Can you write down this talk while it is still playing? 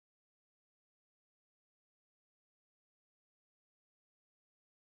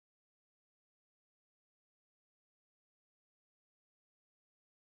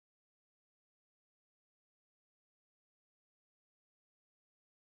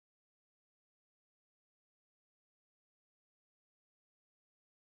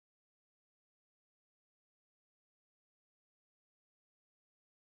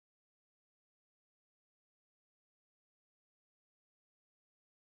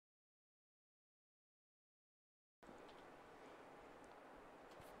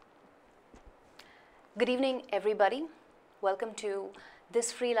Good evening, everybody. Welcome to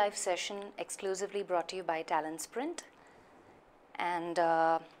this free live session exclusively brought to you by TalentSprint. And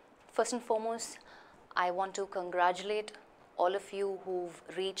first and foremost, I want to congratulate all of you who've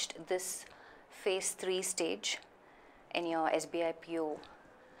reached this phase 3 stage in your SBI PO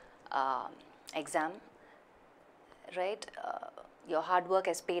exam, right? Your hard work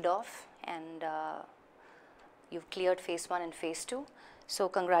has paid off and you've cleared phase 1 and phase 2. So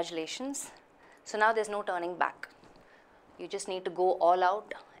congratulations. So now there's no turning back. You just need to go all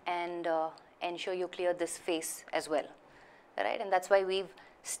out and ensure you clear this phase as well, right? And that's why we've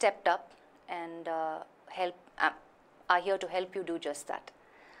stepped up and are here to help you do just that.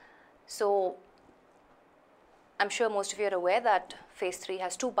 So I'm sure most of you are aware that phase 3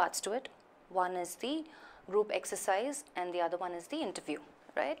 has 2 parts to it. One is the group exercise and the other one is the interview,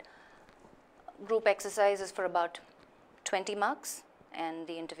 right? Group exercise is for about 20 marks and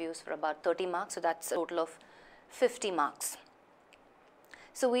the interviews for about 30 marks, so that's a total of 50 marks.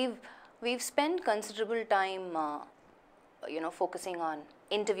 So we've spent considerable time focusing on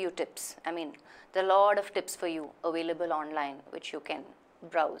interview tips. I mean, there are a lot of tips for you available online which you can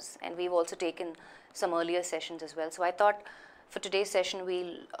browse, and we've also taken some earlier sessions as well. So I thought for today's session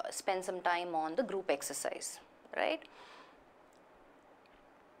we'll spend some time on the group exercise, right?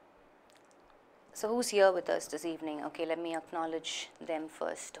 So who's here with us this evening? Okay, let me acknowledge them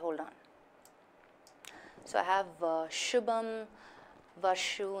first. Hold on. So I have Shubham,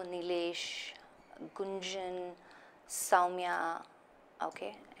 Varshu, Nilesh, Gunjan, Saumya,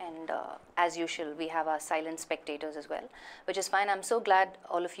 okay, and as usual we have our silent spectators as well, which is fine. I'm so glad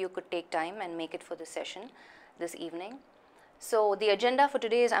all of you could take time and make it for this session this evening. So the agenda for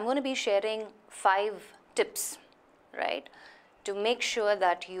today is I'm going to be sharing 5 tips, right, to make sure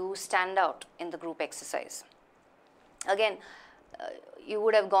that you stand out in the group exercise. Again, you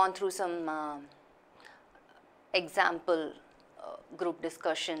would have gone through some example group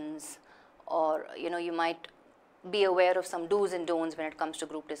discussions, or you might be aware of some do's and don'ts when it comes to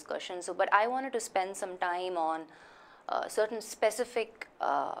group discussions. So, but I wanted to spend some time on certain specific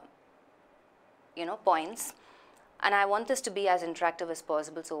points, and I want this to be as interactive as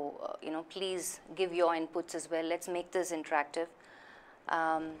possible. So please give your inputs as well. Let's make this interactive.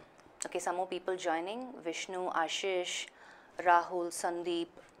 Okay, some more people joining. Vishnu, Ashish, Rahul, Sandeep,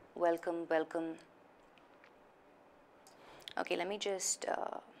 welcome. Okay, let me just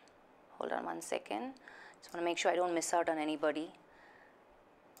hold on one second. Just want to make sure I don't miss out on anybody.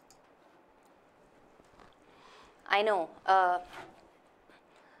 I know.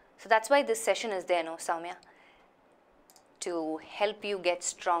 So that's why this session is there, no, Saumya? To help you get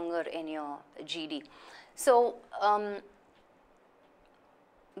stronger in your GD. So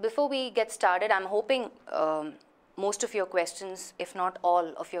before we get started, I'm hoping most of your questions, if not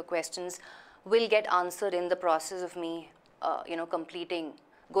all of your questions, will get answered in the process of me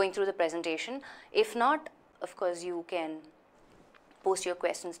going through the presentation. If not, of course, you can post your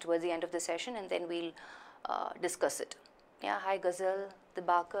questions towards the end of the session and then we'll discuss it. Yeah, hi Ghazal,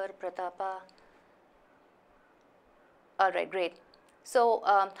 Dibakar, Pratapa. All right, great. So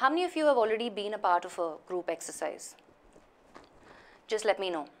how many of you have already been a part of a group exercise? Just let me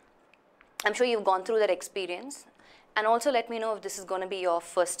know. I'm sure you've gone through that experience, and also let me know if this is going to be your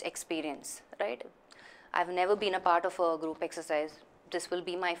first experience, right? I've never been a part of a group exercise. This will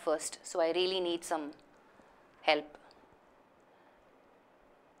be my first, so I really need some help.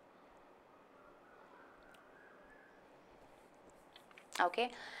 Okay,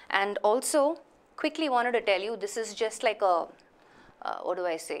 and also quickly wanted to tell you, this is just like a, what do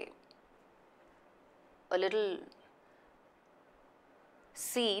I say, a little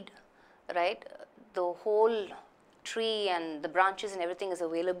seed, right? The whole tree and the branches and everything is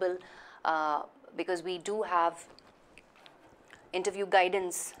available because we do have interview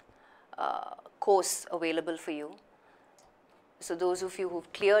guidance course available for you. So those of you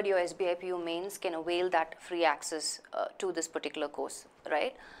who've cleared your SBI PO mains can avail that free access to this particular course,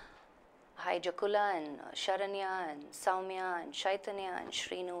 right? Hi Jakula and Sharanya and Saumya and Chaitanya and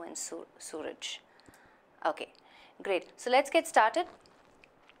Shrinu and Suraj. Okay, great. So let's get started.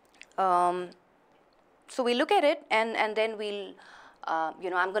 So we look at it and then we'll, I'm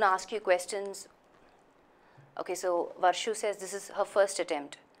going to ask you questions. Okay, so Varshu says this is her first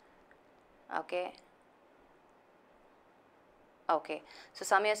attempt. Okay. Okay, so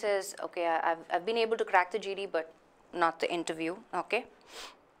Samya says, okay, I've been able to crack the GD, but not the interview. Okay.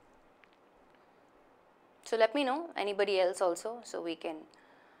 So let me know, anybody else also, so we can.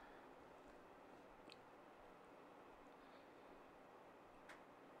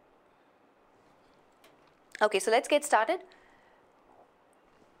 Okay, so let's get started.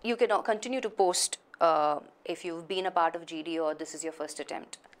 You can continue to post if you've been a part of GD or this is your first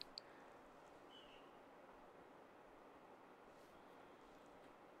attempt.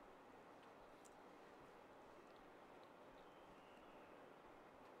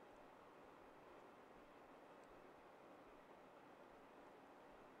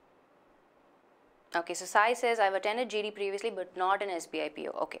 Okay, so Sai says, I've attended GD previously, but not in SBI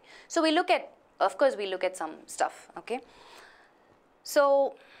PO. Okay, so we look at, of course, we look at some stuff. Okay,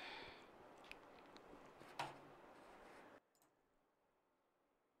 so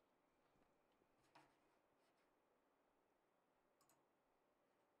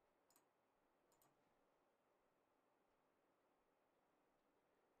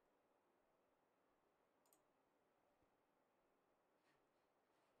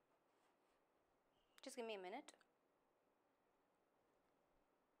just give me a minute.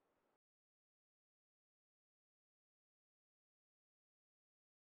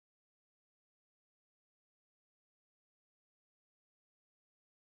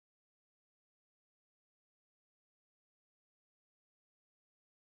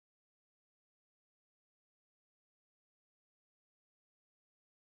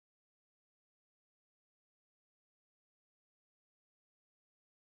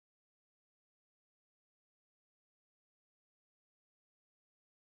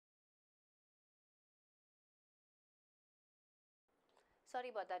 Sorry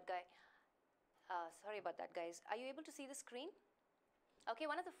about that, sorry about that, guys. Are you able to see the screen? Okay,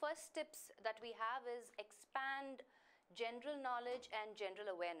 one of the first tips that we have is expand general knowledge and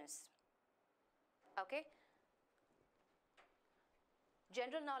general awareness. Okay,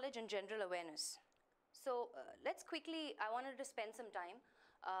 general knowledge and general awareness. So let's quickly, I wanted to spend some time.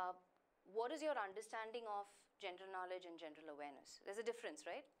 What is your understanding of general knowledge and general awareness? There's a difference,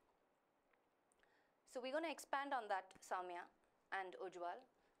 right? So we're going to expand on that, Samya and Ujwal,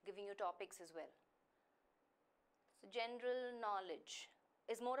 giving you topics as well. So general knowledge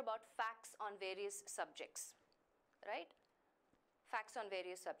is more about facts on various subjects, right? Facts on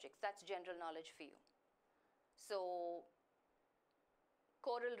various subjects, that's general knowledge for you. So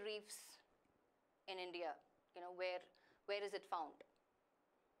coral reefs in India, you know, where is it found?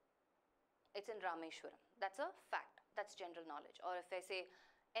 It's in Rameshwaram. That's a fact, that's general knowledge. Or if I say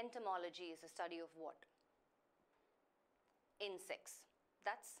entomology is a study of what? Insects.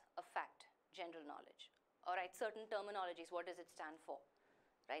 That's a fact, general knowledge. All right, certain terminologies, what does it stand for?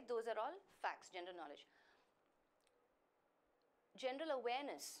 Right, those are all facts, general knowledge. General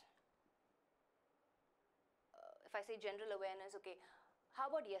awareness. If I say general awareness, okay, how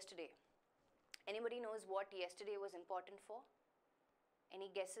about yesterday? Anybody knows what yesterday was important for?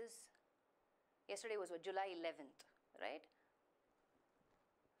 Any guesses? Yesterday was what, July 11th, right?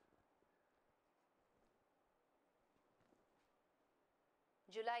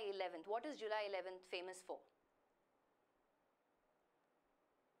 July 11th. What is July 11th famous for?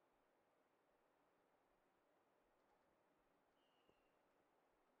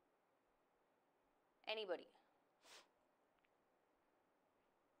 Anybody?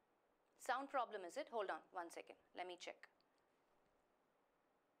 Sound problem, is it? Hold on 1 second. Let me check.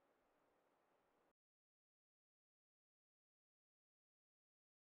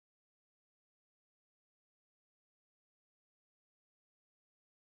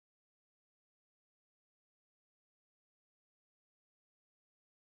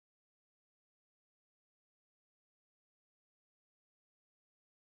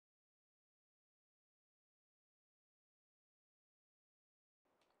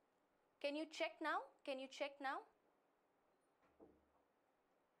 Can you check now? Can you check now?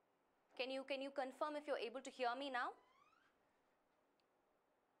 Can you confirm if you're able to hear me now?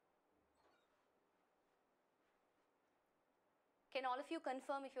 Can all of you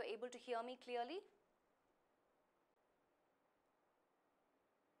confirm if you're able to hear me clearly?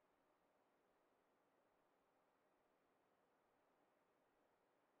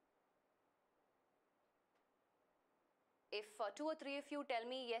 If 2 or 3 of you tell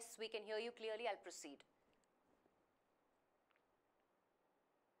me, yes, we can hear you clearly, I'll proceed.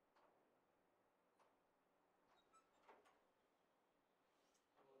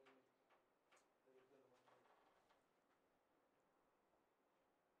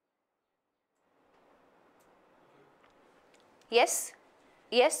 Yes?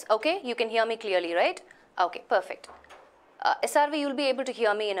 Yes? Okay, you can hear me clearly, right? Okay, perfect. SRV, you'll be able to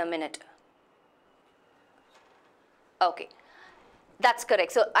hear me in a minute. Okay, that's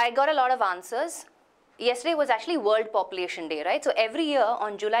correct. So I got a lot of answers. Yesterday was actually World Population Day, right? So every year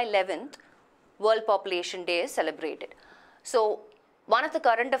on July 11th, World Population Day is celebrated. So one of the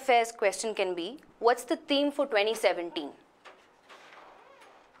current affairs question can be, what's the theme for 2017?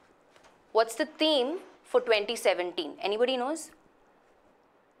 What's the theme for 2017? Anybody knows?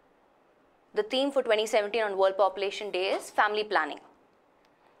 The theme for 2017 on World Population Day is family planning.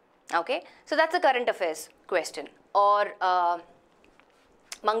 Okay, so that's a current affairs question. Or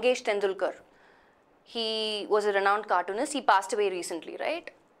Mangesh Tendulkar, he was a renowned cartoonist, he passed away recently, right?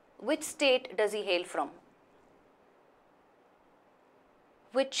 Which state does he hail from?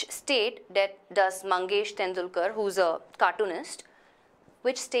 Which state does Mangesh Tendulkar, who's a cartoonist,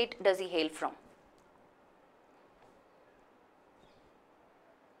 which state does he hail from?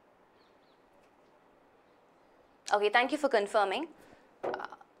 Okay, thank you for confirming.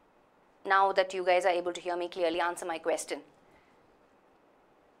 Now that you guys are able to hear me clearly, answer my question.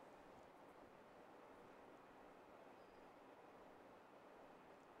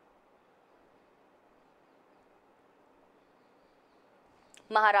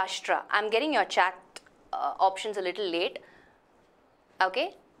 Maharashtra. I'm getting your chat options a little late.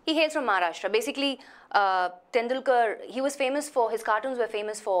 Okay, he hails from Maharashtra. Basically, Tendulkar, he was famous for, his cartoons were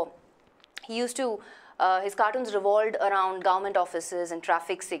famous for, he used to, his cartoons revolved around government offices and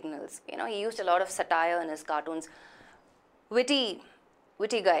traffic signals. You know, he used a lot of satire in his cartoons. Witty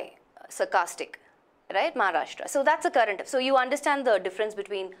guy, sarcastic, right? Maharashtra. So that's a current. So you understand the difference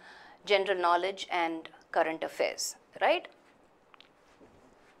between general knowledge and current affairs, right?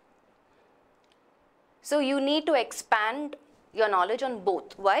 So you need to expand your knowledge on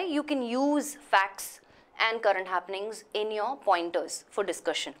both. Why? You can use facts and current happenings in your pointers for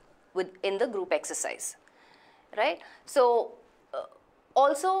discussion in the group exercise, right? So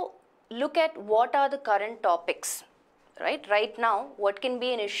also look at what are the current topics, right? Right now, what can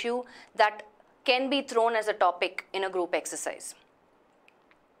be an issue that can be thrown as a topic in a group exercise?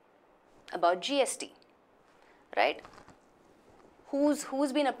 About GST, right?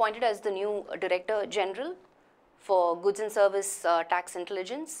 Who's been appointed as the new Director General for Goods and Service Tax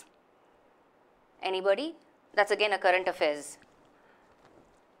Intelligence? Anybody? That's again a current affairs.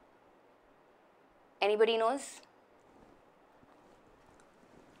 Anybody knows?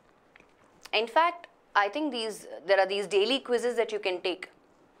 In fact, I think there are these daily quizzes that you can take.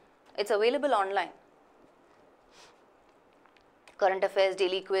 It's available online. Current affairs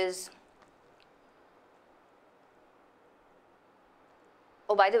daily quiz.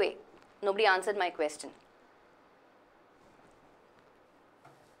 Oh, by the way, nobody answered my question.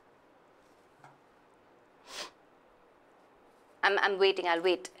 I'm waiting, I'll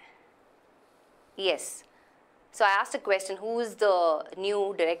wait. Yes. So I asked a question, who is the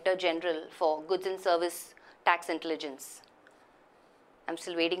new Director General for Goods and Service Tax Intelligence? I'm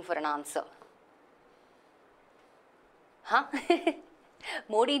still waiting for an answer. Huh?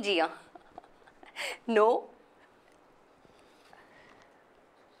 Modi ji, huh? No?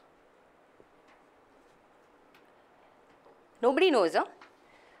 Nobody knows, huh?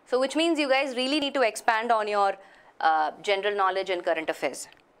 So which means you guys really need to expand on your general knowledge and current affairs.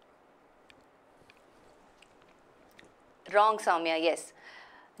 Wrong, Soumya, yes.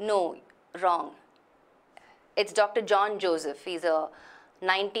 No, wrong. It's Dr. John Joseph. He's a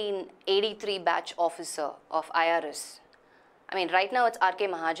 1983 batch officer of IRS. I mean, right now it's R.K.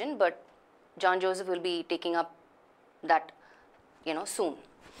 Mahajan, but John Joseph will be taking up that, soon.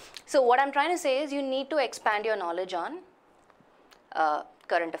 So what I'm trying to say is you need to expand your knowledge on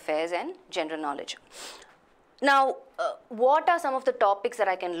current affairs and general knowledge. Now, what are some of the topics that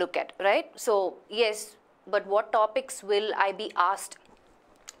I can look at, right? So, yes, but what topics will I be asked?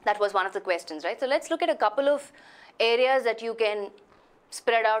 That was one of the questions, right? So let's look at a couple of areas that you can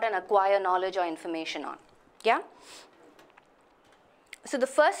spread out and acquire knowledge or information on, yeah? So the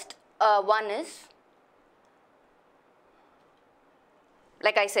first one is,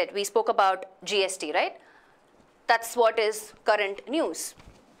 like I said, we spoke about GST, right? That's what is current news.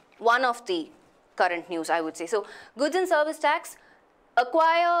 One of the current news, I would say. So goods and service tax,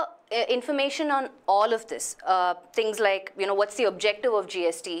 acquire information on all of this. Things like, what's the objective of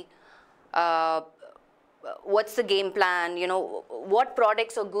GST? What's the game plan? What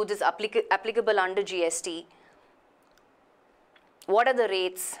products or goods is applicable under GST? What are the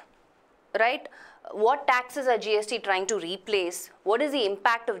rates, right? What taxes are GST trying to replace? What is the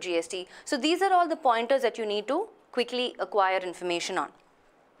impact of GST? So these are all the pointers that you need to quickly acquire information on,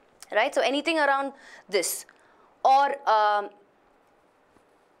 right? So anything around this. Or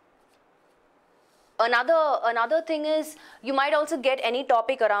another thing is, you might also get any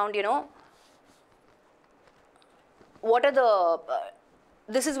topic around, what are the,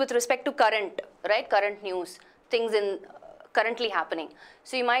 this is with respect to current, right? Current news, things currently happening.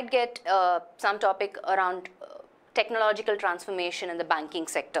 So you might get some topic around technological transformation in the banking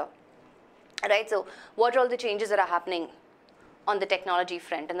sector, right? So what are all the changes that are happening on the technology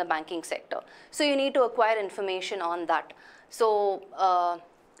front in the banking sector. So you need to acquire information on that. So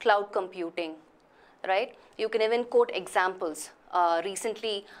cloud computing, right? You can even quote examples.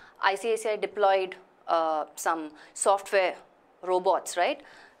 Recently, ICICI deployed some software robots, right?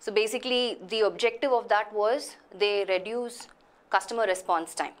 So basically, the objective of that was they reduce customer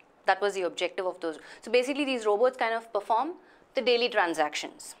response time. That was the objective of those. So basically, these robots kind of perform the daily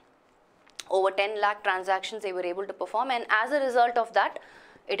transactions. Over 10 lakh transactions they were able to perform, and as a result of that,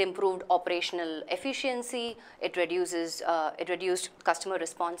 it improved operational efficiency, it reduced customer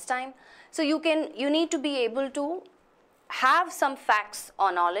response time. So you need to be able to have some facts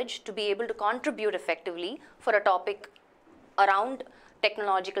or knowledge to be able to contribute effectively for a topic around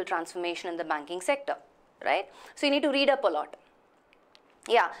technological transformation in the banking sector, right? So you need to read up a lot.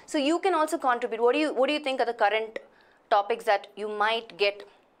 Yeah, so you can also contribute. What do you think are the current topics that you might get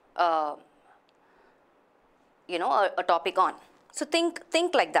a topic on? So think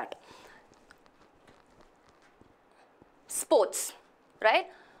like that. Sports, right?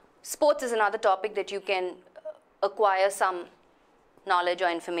 Sports is another topic that you can acquire some knowledge or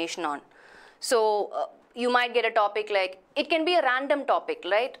information on. So you might get a topic like, it can be a random topic,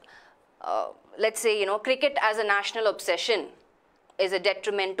 right? Let's say, cricket as a national obsession is a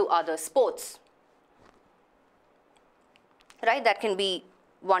detriment to other sports, right? That can be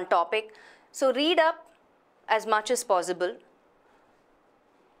one topic. So read up as much as possible.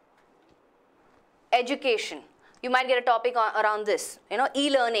 Education. You might get a topic around this,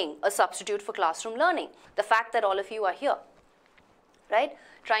 e-learning, a substitute for classroom learning. The fact that all of you are here, right?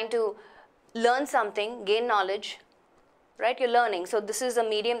 Trying to learn something, gain knowledge, right? You're learning. So this is a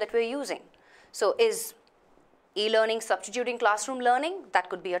medium that we're using. So is e-learning substituting classroom learning? That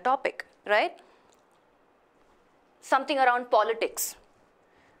could be a topic, right? Something around politics,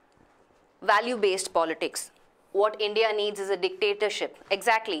 value-based politics. What India needs is a dictatorship.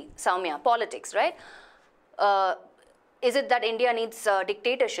 Exactly, Soumya, politics, right? Is it that India needs a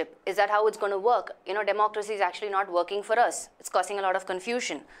dictatorship? Is that how it's going to work? Democracy is actually not working for us. It's causing a lot of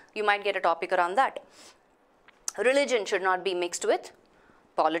confusion. You might get a topic around that. Religion should not be mixed with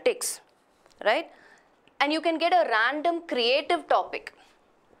politics, right? And you can get a random creative topic.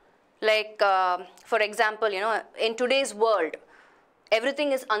 Like, for example, in today's world,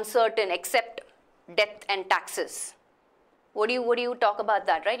 everything is uncertain except death and taxes. What do you talk about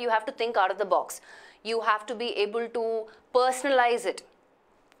that, right? You have to think out of the box. You have to be able to personalize it.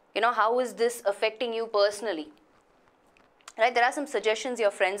 How is this affecting you personally? Right? There are some suggestions your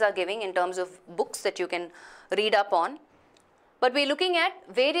friends are giving in terms of books that you can read up on. But we're looking at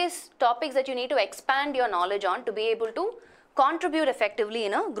various topics that you need to expand your knowledge on to be able to contribute effectively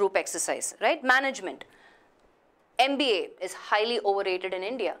in a group exercise, right? Management. MBA is highly overrated in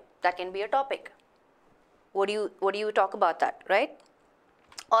India. That can be a topic. What do you talk about that, right?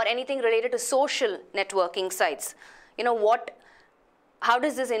 Or anything related to social networking sites. How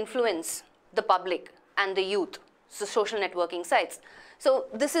does this influence the public and the youth? So social networking sites. So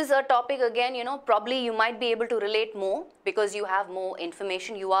this is a topic again, probably you might be able to relate more because you have more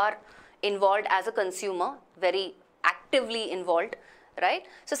information. You are involved as a consumer, very actively involved, right?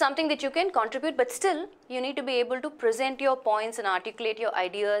 So something that you can contribute, but still you need to be able to present your points and articulate your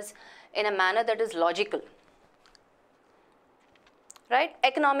ideas in a manner that is logical, right?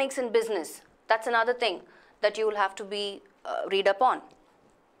 Economics and business, that's another thing that you will have to be read up on.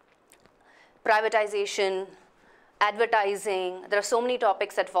 Privatization, advertising, there are so many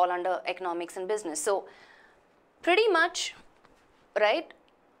topics that fall under economics and business. So pretty much, right,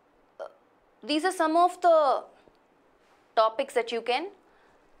 these are some of the topics that you can,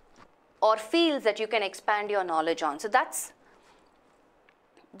 or fields that you can expand your knowledge on. So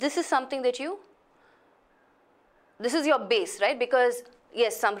this is something that this is your base, right? Because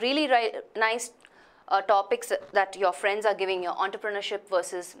yes, some really nice topics that your friends are giving you, entrepreneurship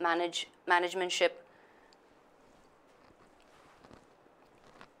versus managementship.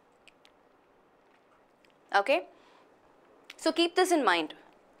 Okay, so keep this in mind.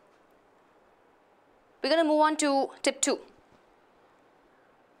 We're going to move on to tip 2.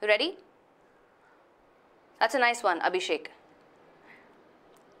 You ready? That's a nice one, Abhishek.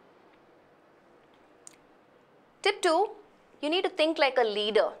 Tip 2, you need to think like a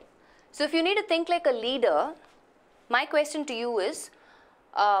leader. So if you need to think like a leader, my question to you is,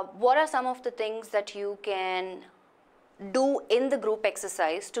 what are some of the things that you can do in the group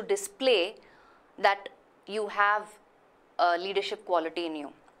exercise to display that you have a leadership quality in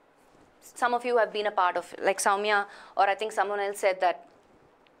you? Some of you have been a part of, like Soumya, or I think someone else said that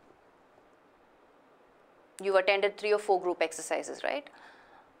you've attended 3 or 4 group exercises, right?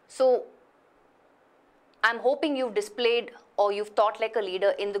 So I'm hoping you've displayed or you've thought like a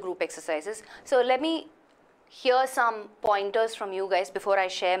leader in the group exercises. So let me hear some pointers from you guys before I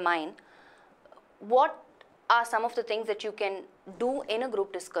share mine. What are some of the things that you can do in a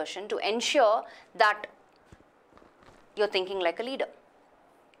group discussion to ensure that you're thinking like a leader?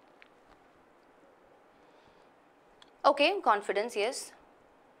 Okay, confidence, yes.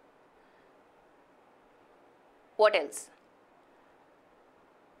 What else?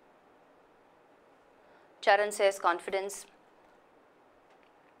 Charan says confidence.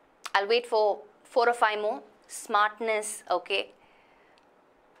 I'll wait for 4 or 5 more. Smartness, okay.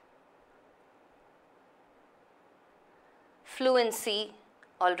 Fluency,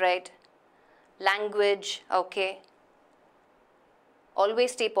 all right. Language, okay.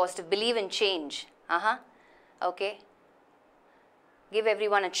 Always stay positive. Believe in change. Okay. Give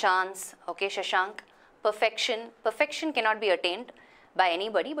everyone a chance. Okay, Shashank. Perfection. Perfection cannot be attained by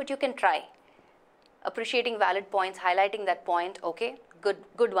anybody, but you can try. Appreciating valid points, highlighting that point. Okay,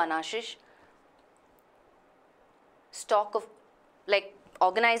 good one, Ashish. Stock of, like,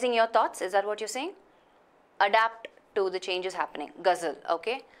 organizing your thoughts. Is that what you're saying? Adapt to the changes happening. Ghazal.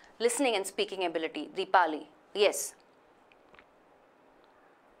 Okay. Listening and speaking ability. Deepali. Yes.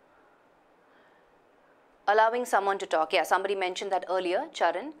 Allowing someone to talk. Yeah, somebody mentioned that earlier,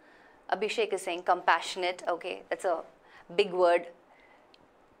 Charan. Abhishek is saying compassionate. Okay, that's a big word.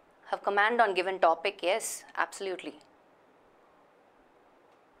 Have command on given topic. Yes, absolutely.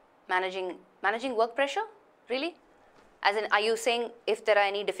 Managing work pressure? Really? As in, are you saying if there are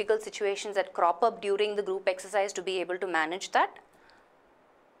any difficult situations that crop up during the group exercise to be able to manage that?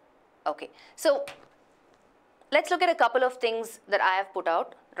 Okay, so let's look at a couple of things that I have put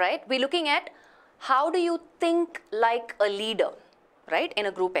out, right? We're looking at how do you think like a leader, right, in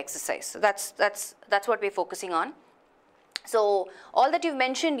a group exercise. So that's what we're focusing on. So all that you've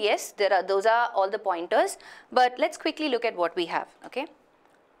mentioned, yes, those are all the pointers, but let's quickly look at what we have, okay?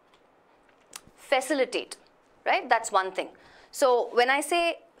 Facilitate, right? That's one thing. So when I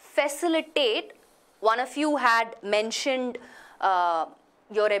say facilitate, one of you had mentioned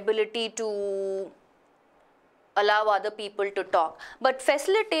your ability to allow other people to talk. But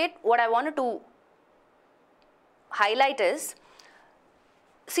facilitate, what I wanted to highlight is,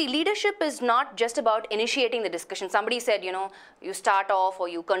 see, leadership is not just about initiating the discussion. Somebody said, you know, you start off or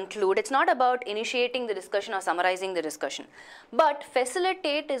you conclude. It's not about initiating the discussion or summarizing the discussion. But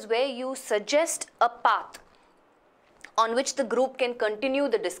facilitate is where you suggest a path on which the group can continue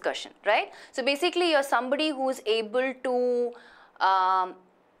the discussion, right? So basically, you're somebody who is able to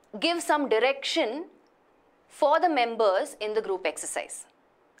give some direction for the members in the group exercise,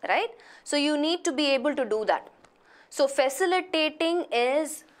 right? So you need to be able to do that. So facilitating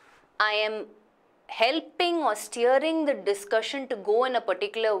is, I am helping or steering the discussion to go in a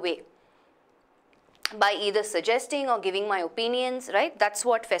particular way by either suggesting or giving my opinions, right? That's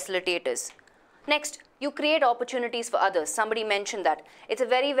what facilitate is. Next, you create opportunities for others. Somebody mentioned that. It's a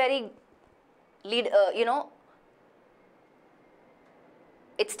very, very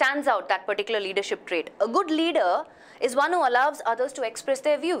it stands out, that particular leadership trait. A good leader is one who allows others to express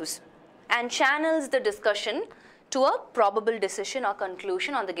their views and channels the discussion to a probable decision or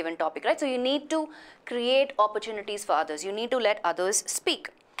conclusion on the given topic, right? So you need to create opportunities for others. You need to let others speak.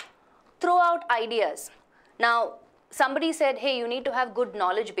 Throw out ideas. Now, somebody said, hey, you need to have good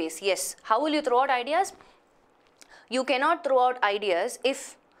knowledge base. Yes. How will you throw out ideas? You cannot throw out ideas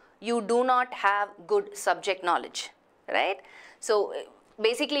if you do not have good subject knowledge, right? So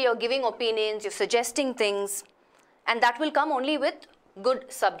basically, you're giving opinions, you're suggesting things, and that will come only with good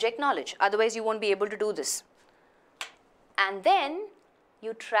subject knowledge. Otherwise, you won't be able to do this. And then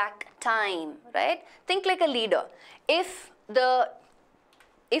you track time, right? Think like a leader. If the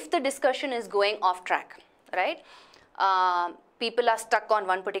discussion is going off track, right? People are stuck on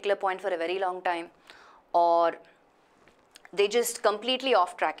one particular point for a very long time, or they just completely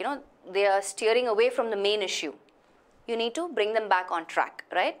off track, you know, they are steering away from the main issue. You need to bring them back on track,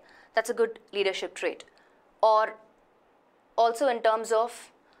 right? That's a good leadership trait. Or also in terms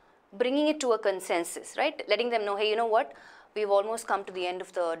of bringing it to a consensus, right? Letting them know, hey, you know what? We've almost come to the end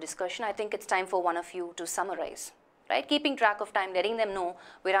of the discussion. I think it's time for one of you to summarize, right? Keeping track of time, letting them know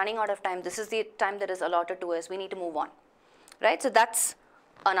we're running out of time. This is the time that is allotted to us. We need to move on, right? So that's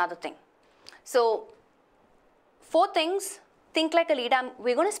another thing. So 4 things. Think like a leader.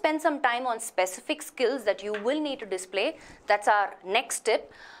 We're going to spend some time on specific skills that you will need to display. That's our next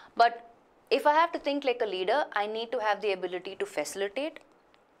tip. But if I have to think like a leader, I need to have the ability to facilitate.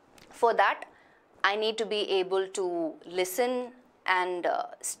 For that, I need to be able to listen and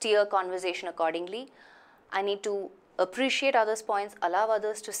steer conversation accordingly. I need to appreciate others' points, allow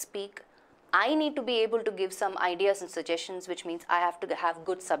others to speak. I need to be able to give some ideas and suggestions, which means I have to have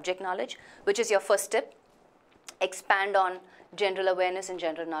good subject knowledge, which is your first tip. Expand on general awareness and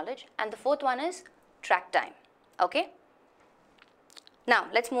general knowledge. And the fourth one is track time. Okay? Now,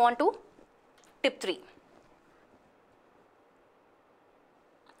 let's move on to tip 3.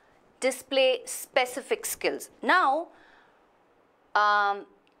 Display specific skills. Now, I'm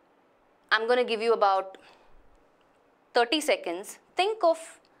going to give you about 30 seconds. Think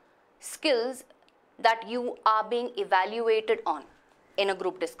of skills that you are being evaluated on in a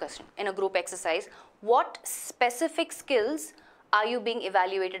group discussion, in a group exercise. What specific skills are you being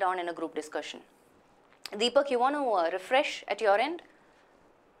evaluated on in a group discussion? Deepak, you want to refresh at your end?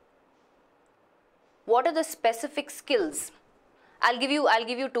 What are the specific skills? I'll give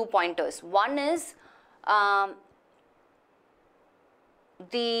you 2 pointers. One is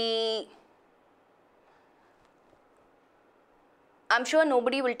I'm sure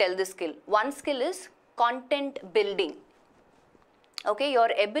nobody will tell this skill. One skill is content building. Okay, your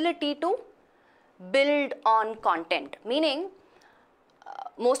ability to build on content. Meaning,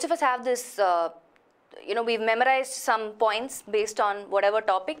 most of us have this, we've memorized some points based on whatever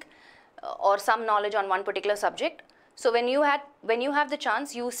topic or some knowledge on one particular subject. So when you have the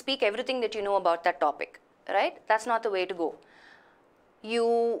chance, you speak everything that you know about that topic, right? That's not the way to go.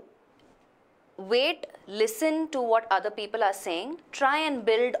 You wait, listen to what other people are saying, try and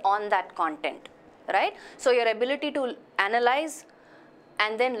build on that content, right? So your ability to analyze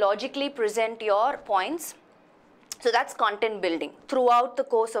and then logically present your points. So that's content building throughout the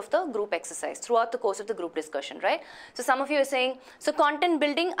course of the group exercise, throughout the course of the group discussion, right? So some of you are saying, so content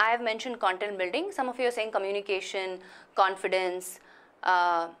building, I have mentioned content building. Some of you are saying communication, confidence.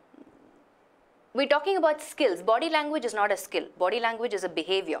 We're talking about skills. Body language is not a skill. Body language is a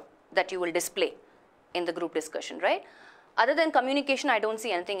behavior that you will display in the group discussion, right? Other than communication, I don't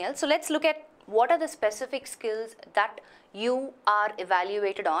see anything else. So let's look at what are the specific skills that you are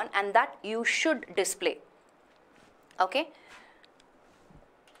evaluated on and that you should display. Okay.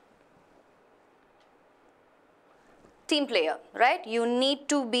 Team player, right? You need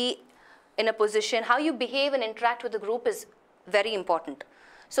to be in a position, how you behave and interact with the group is very important.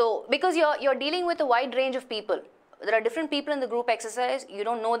 So, because you're dealing with a wide range of people. There are different people in the group exercise, you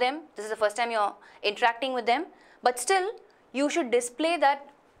don't know them, this is the first time you're interacting with them, but still, you should display that,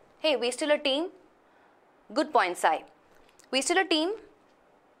 hey, we're still a team. Good point, Sai. We're still a team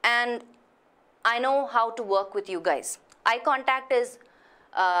and I know how to work with you guys. Eye contact is,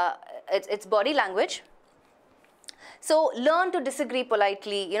 it's body language. So learn to disagree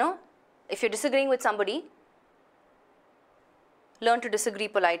politely, if you're disagreeing with somebody, learn to disagree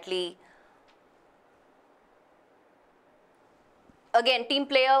politely. Again, team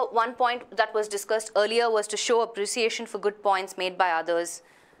player, one point that was discussed earlier was to show appreciation for good points made by others.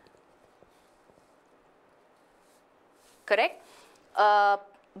 Correct?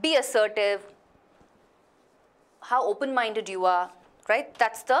 Be assertive. How open-minded you are, right?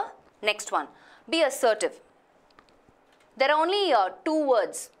 That's the next one. Be assertive. There are only 2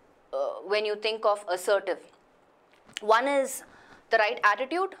 words when you think of assertive. One is the right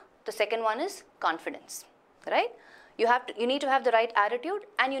attitude. The second one is confidence, right? You need to have the right attitude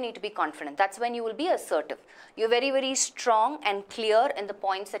and you need to be confident. That's when you will be assertive. You're very, very strong and clear in the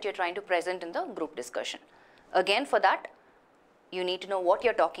points that you're trying to present in the group discussion. Again, for that, you need to know what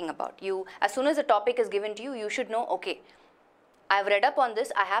you're talking about. As soon as a topic is given to you, you should know, okay, I've read up on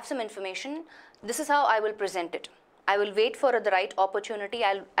this, I have some information, this is how I will present it. I will wait for the right opportunity,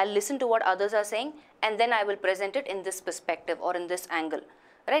 I'll listen to what others are saying, and then I will present it in this perspective or in this angle,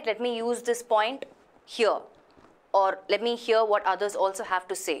 right? Let me use this point here, or let me hear what others also have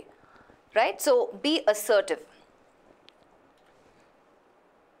to say, right? So be assertive.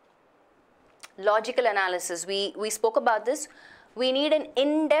 Logical analysis, we spoke about this. We need an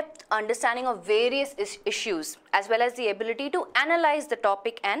in-depth understanding of various issues as well as the ability to analyze the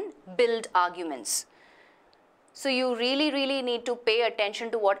topic and build arguments. So you really, really need to pay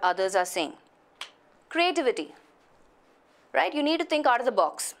attention to what others are saying. Creativity, right? You need to think out of the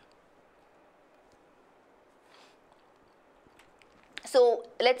box. So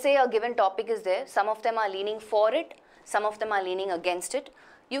let's say a given topic is there. Some of them are leaning for it. Some of them are leaning against it.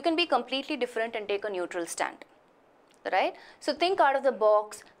 You can be completely different and take a neutral stand. Right? So think out of the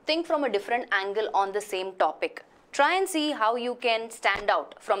box, think from a different angle on the same topic. Try and see how you can stand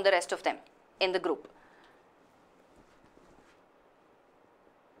out from the rest of them in the group.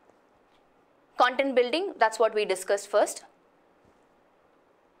 Content building, that's what we discussed first.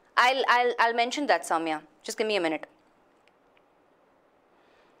 I'll mention that, Samya. Just give me a minute.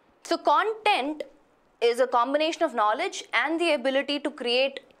 So content is a combination of knowledge and the ability to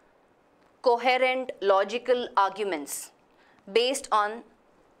create coherent, logical arguments based on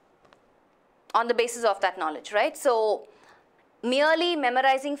the basis of that knowledge, right? So merely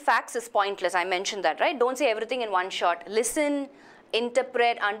memorizing facts is pointless. I mentioned that, right? Don't say everything in one shot. Listen,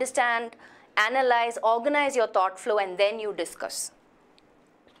 interpret, understand, analyze, organize your thought flow, and then you discuss.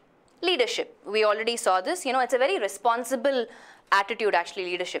 Leadership, we already saw this. You know, it's a very responsible attitude, actually,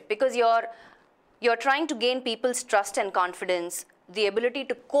 leadership, because you're trying to gain people's trust and confidence, the ability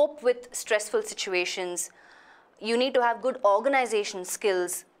to cope with stressful situations. You need to have good organization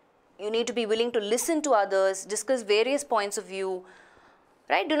skills. You need to be willing to listen to others, discuss various points of view,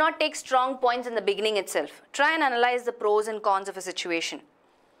 right? Do not take strong points in the beginning itself. Try and analyze the pros and cons of a situation.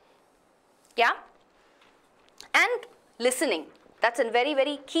 Yeah? And listening. That's a very,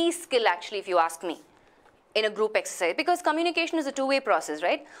 very key skill, actually, if you ask me, in a group exercise, because communication is a two-way process,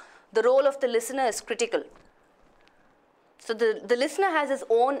 right? The role of the listener is critical. So the listener has his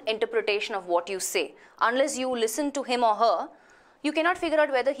own interpretation of what you say. Unless you listen to him or her, you cannot figure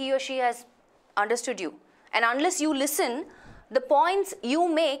out whether he or she has understood you. And unless you listen, the points you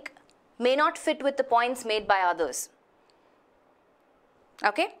make may not fit with the points made by others.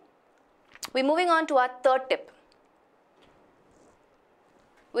 Okay? We're moving on to our third tip,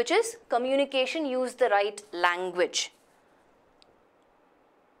 which is communication, use the right language.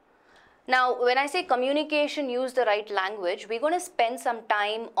 Now, when I say communication, use the right language, we're going to spend some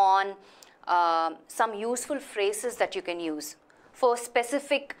time on some useful phrases that you can use for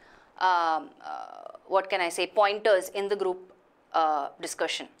specific, what can I say, pointers in the group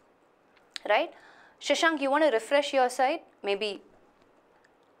discussion, right? Shashank, you want to refresh your side? Maybe,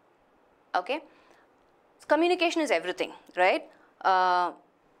 okay. Communication is everything, right?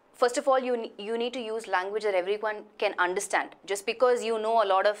 First of all, you need to use language that everyone can understand. Just because you know a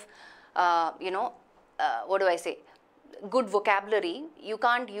lot of, what do I say, good vocabulary, you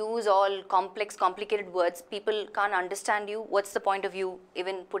can't use all complex, complicated words. People can't understand you. What's the point of you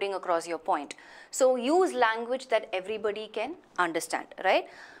even putting across your point? So use language that everybody can understand, right?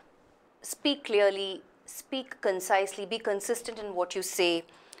 Speak clearly, speak concisely, be consistent in what you say.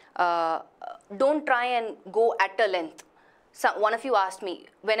 Don't try and go at a length. So one of you asked me,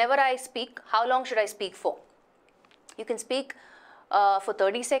 whenever I speak, how long should I speak for? You can speak for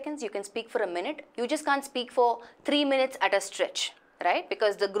 30 seconds, you can speak for a minute. You just can't speak for 3 minutes at a stretch, right?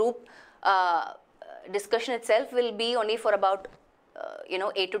 Because the group discussion itself will be only for about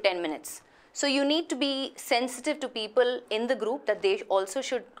 8 to 10 minutes. So you need to be sensitive to people in the group, that they also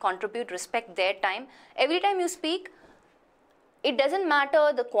should contribute, respect their time. Every time you speak, it doesn't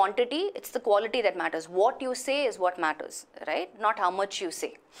matter the quantity, it's the quality that matters. What you say is what matters, right? Not how much you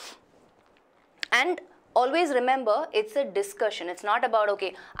say. And always remember, it's a discussion. It's not about,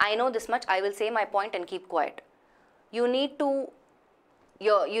 okay, I know this much, I will say my point and keep quiet. You need to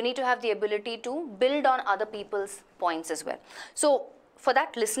have the ability to build on other people's points as well. So for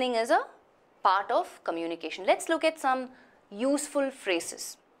that, listening is a part of communication. Let's look at some useful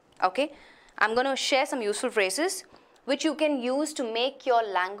phrases, okay? I'm going to share some useful phrases which you can use to make your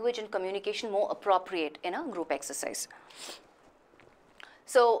language and communication more appropriate in a group exercise.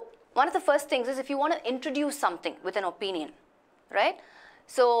 So one of the first things is, if you want to introduce something with an opinion, right?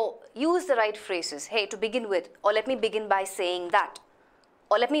 So use the right phrases. Hey, to begin with, or let me begin by saying that,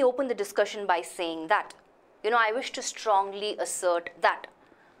 or let me open the discussion by saying that. I wish to strongly assert that.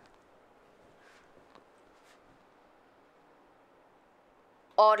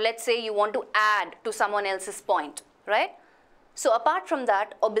 Or let's say you want to add to someone else's point, right? So apart from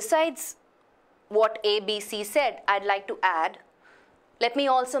that, or besides what A, B, C said, I'd like to add, let me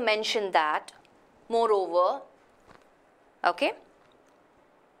also mention that, moreover, okay?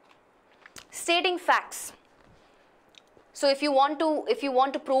 Stating facts. So if you want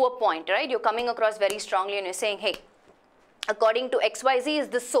to prove a point, right? You're coming across very strongly and you're saying, hey, according to XYZ is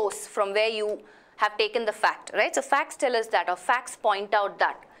the source from where you have taken the fact, right? So facts tell us that, or facts point out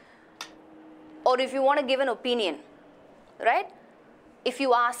that. Or if you want to give an opinion, right? If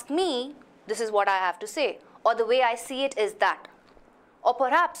you ask me, this is what I have to say, or the way I see it is that. Or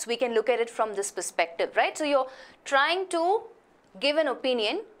perhaps we can look at it from this perspective, right? So you're trying to give an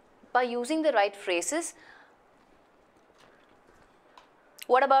opinion by using the right phrases.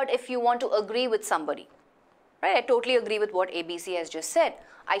 What about if you want to agree with somebody, right? I totally agree with what ABC has just said.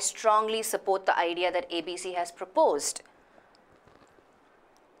 I strongly support the idea that ABC has proposed,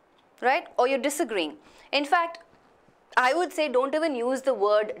 right? Or you're disagreeing. In fact, I would say don't even use the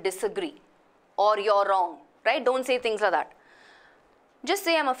word disagree or you're wrong, right? Don't say things like that. Just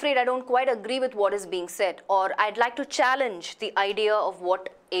say, I'm afraid I don't quite agree with what is being said, or I'd like to challenge the idea of what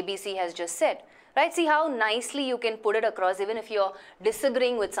ABC has just said, right? See how nicely you can put it across even if you're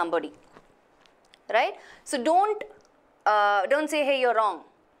disagreeing with somebody. right? So don't say, hey, you're wrong,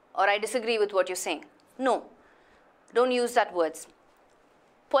 or I disagree with what you're saying. No, don't use that words.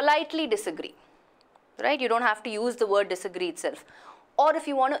 Politely disagree, right? You don't have to use the word disagree itself. Or if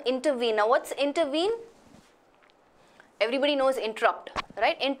you want to intervene, now what's intervene? Everybody knows interrupt,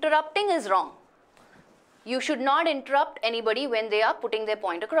 right? Interrupting is wrong. You should not interrupt anybody when they are putting their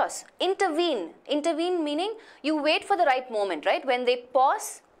point across. Intervene. Intervene meaning you wait for the right moment, right? When they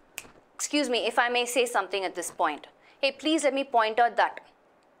pause, excuse me, if I may say something at this point. Hey, please let me point out that.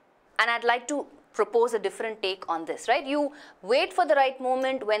 And I'd like to propose a different take on this, right? You wait for the right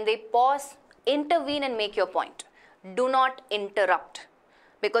moment. When they pause, intervene and make your point. Do not interrupt.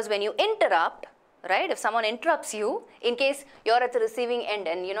 Because when you interrupt, right, if someone interrupts you, in case you're at the receiving end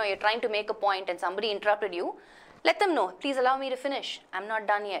and you're trying to make a point and somebody interrupted you, let them know, please allow me to finish. I'm not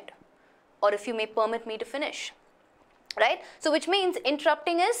done yet. Or if you may permit me to finish, right? So which means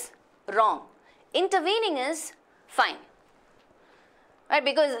interrupting is wrong. Intervening is fine, right?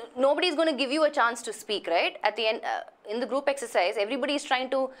 Because nobody is going to give you a chance to speak, right? At the end, in the group exercise, everybody is trying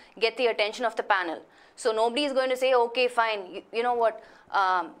to get the attention of the panel. So nobody is going to say, okay, fine, you know what,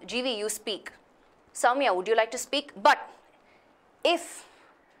 GV, you speak. Soumya, would you like to speak? But if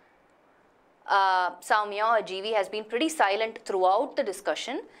Soumya or GV has been pretty silent throughout the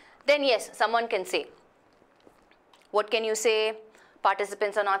discussion, then yes, someone can say. What can you say?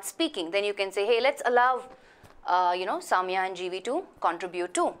 Participants are not speaking. Then you can say, hey, let's allow, Soumya and GV to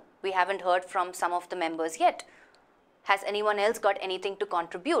contribute too. We haven't heard from some of the members yet. Has anyone else got anything to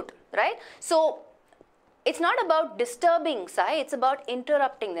contribute, right? So it's not about disturbing, Sai, it's about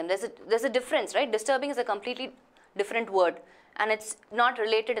interrupting them. There's a difference, right? Disturbing is a completely different word and it's not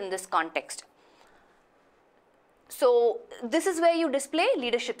related in this context. So this is where you display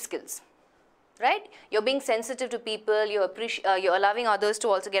leadership skills, right? You're being sensitive to people, you're allowing others to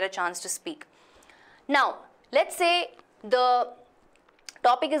also get a chance to speak. Now, let's say the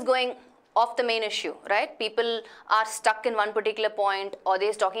topic is going off the main issue, right? People are stuck in one particular point or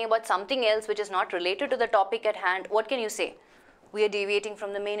they're talking about something else which is not related to the topic at hand. What can you say? We are deviating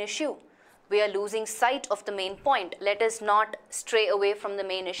from the main issue. We are losing sight of the main point. Let us not stray away from the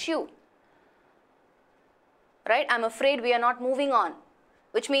main issue, right? I'm afraid we are not moving on,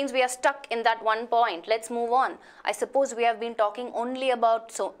 which means we are stuck in that one point. Let's move on. I suppose we have been talking only about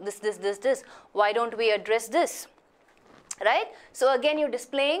this. Why don't we address this, right? So again, you're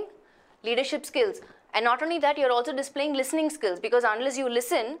displaying leadership skills. And not only that, you're also displaying listening skills, because unless you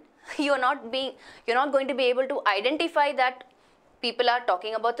listen, you're not going to be able to identify that people are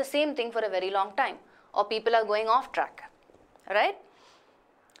talking about the same thing for a very long time or people are going off track, right?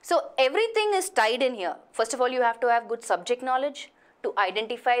 So everything is tied in here. First of all, you have to have good subject knowledge to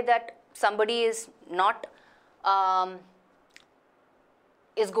identify that somebody is not,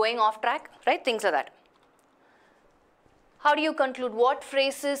 is going off track, right? Things like that. How do you conclude? What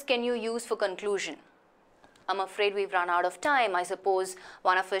phrases can you use for conclusion? I'm afraid we've run out of time. I suppose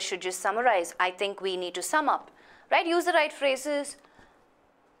one of us should just summarize. I think we need to sum up, right? Use the right phrases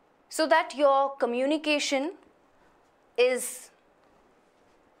so that your communication is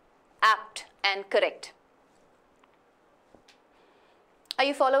apt and correct. Are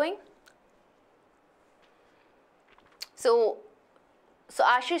you following? So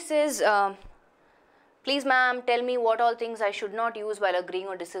Ashish says, please ma'am, tell me what all things I should not use while agreeing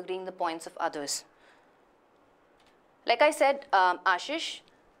or disagreeing the points of others. Like I said, Ashish,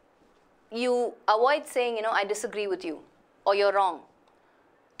 you avoid saying, I disagree with you or you're wrong.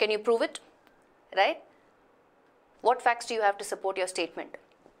 Can you prove it, right? What facts do you have to support your statement,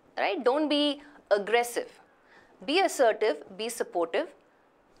 right? Don't be aggressive. Be assertive, be supportive.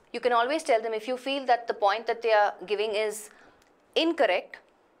 You can always tell them if you feel that the point that they are giving is incorrect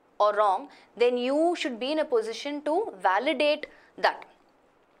or wrong, then you should be in a position to validate that.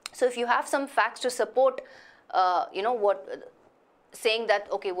 So if you have some facts to support, saying that,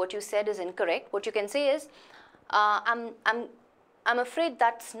 okay, what you said is incorrect, what you can say is, I'm afraid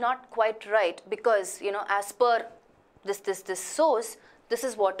that's not quite right because, as per this source, this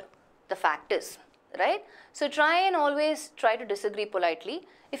is what the fact is, right? So try and always try to disagree politely.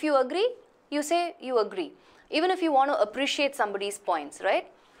 If you agree, you say you agree. Even if you want to appreciate somebody's points,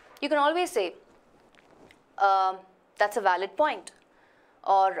 right? You can always say, that's a valid point.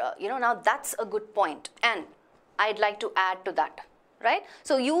 Or, now that's a good point. And I'd like to add to that, right?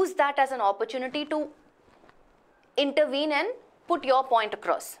 So use that as an opportunity to intervene and put your point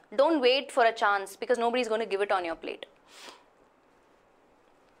across. Don't wait for a chance because nobody's going to give it on your plate.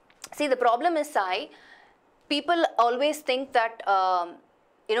 See, the problem is, Sai, people always think that,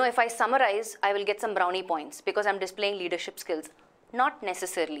 if I summarize, I will get some brownie points because I'm displaying leadership skills. Not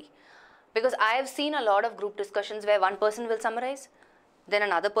necessarily. Because I have seen a lot of group discussions where one person will summarize, then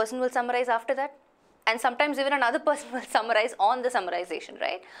another person will summarize after that, and sometimes even another person will summarize on the summarization,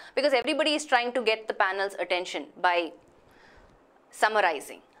 right? Because everybody is trying to get the panel's attention by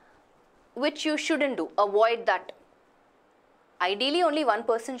summarizing, which you shouldn't do. Avoid that. Ideally, only one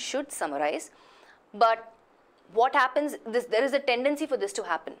person should summarize, but what happens, there is a tendency for this to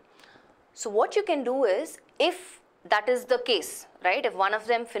happen. So what you can do is, if that is the case, right, if one of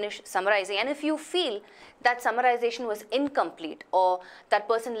them finish summarizing, and if you feel that summarization was incomplete or that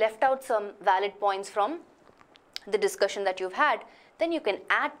person left out some valid points from the discussion that you've had, then you can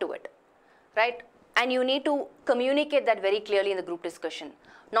add to it, right? And you need to communicate that very clearly in the group discussion,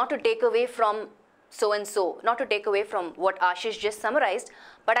 not to take away from so-and-so, not to take away from what Ashish just summarized,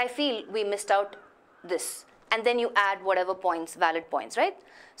 but I feel we missed out this. And then you add whatever points, valid points, right?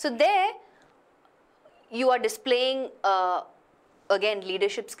 So there, you are displaying, again,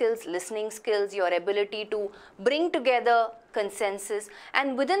 leadership skills, listening skills, your ability to bring together consensus.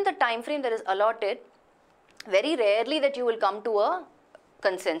 And within the time frame that is allotted, very rarely that you will come to a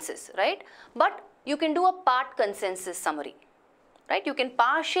consensus, right? But you can do a part consensus summary, right? You can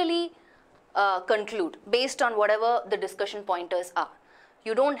partially conclude based on whatever the discussion pointers are.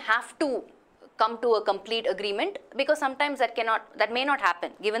 You don't have to come to a complete agreement, because sometimes that may not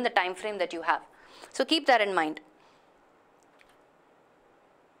happen given the time frame that you have. So keep that in mind.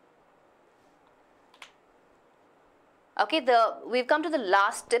 Okay, we've come to the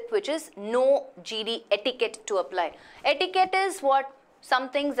last tip, which is no GD etiquette to apply. Etiquette is some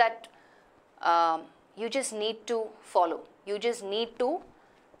things that you just need to follow. You just need to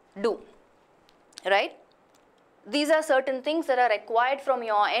do, right? These are certain things that are required from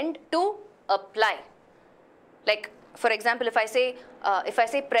your end to apply. Like, for example, if I say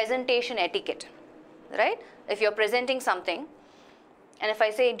presentation etiquette, right? If you're presenting something, and if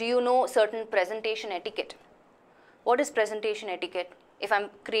I say, do you know certain presentation etiquette? What is presentation etiquette? If I'm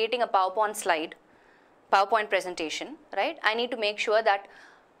creating a PowerPoint presentation, right? I need to make sure that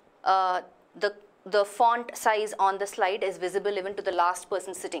the font size on the slide is visible even to the last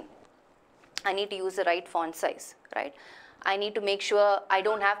person sitting. I need to use the right font size, right? I need to make sure I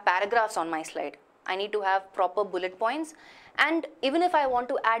don't have paragraphs on my slide. I need to have proper bullet points. And even if I want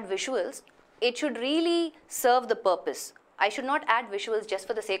to add visuals, it should really serve the purpose. I should not add visuals just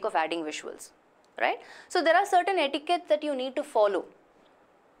for the sake of adding visuals, right? So there are certain etiquettes that you need to follow.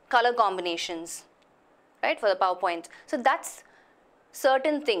 Color combinations, right, for the PowerPoint. So that's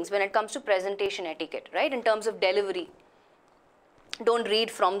certain things when it comes to presentation etiquette, right? In terms of delivery, don't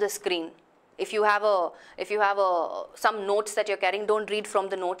read from the screen. If you have some notes that you're carrying, don't read from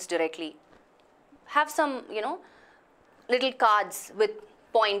the notes directly. Have some, little cards with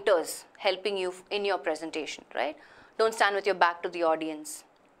pointers helping you in your presentation, right? Don't stand with your back to the audience.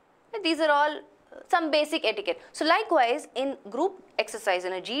 These are all some basic etiquette. So likewise, in group exercise,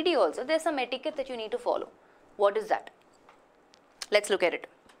 in a GD also, there's some etiquette that you need to follow. What is that? Let's look at it.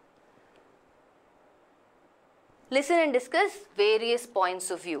 Listen and discuss various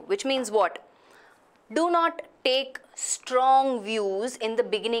points of view, which means what? Do not take strong views in the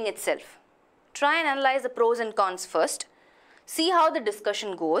beginning itself. Try and analyze the pros and cons first. See how the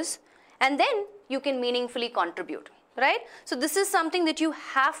discussion goes, and then you can meaningfully contribute, right? So this is something that you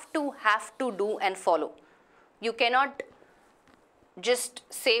have to do and follow. You cannot just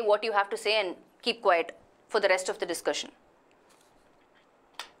say what you have to say and keep quiet for the rest of the discussion.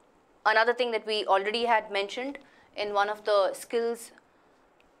 Another thing that we already had mentioned in one of the skills,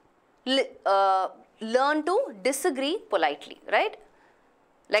 learn to disagree politely, right?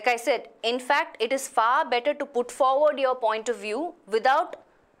 Like I said, in fact, it is far better to put forward your point of view without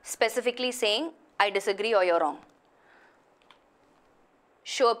specifically saying, I disagree or you're wrong.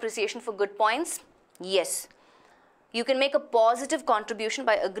 Show appreciation for good points. Yes. You can make a positive contribution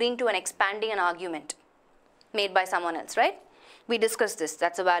by agreeing to and expanding an argument made by someone else, right? We discussed this.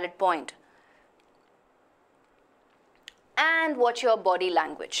 That's a valid point. And watch your body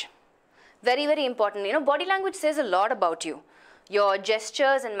language. Very, very important. Body language says a lot about you. Your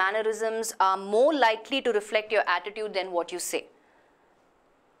gestures and mannerisms are more likely to reflect your attitude than what you say,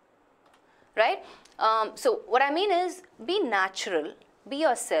 right? So what I mean is, be natural, be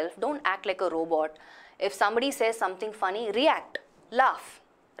yourself, don't act like a robot. If somebody says something funny, react, laugh,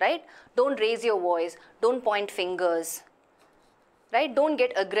 right? Don't raise your voice, don't point fingers, right? Don't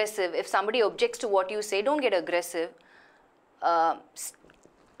get aggressive. If somebody objects to what you say, don't get aggressive. The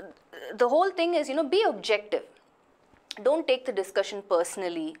whole thing is, be objective. Don't take the discussion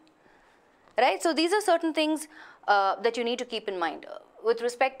personally, right? So these are certain things that you need to keep in mind. With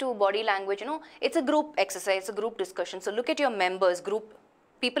respect to body language, it's a group exercise, a group discussion. So look at your members, group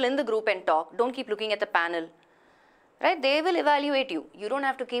people in the group and talk. Don't keep looking at the panel. Right? They will evaluate you. You don't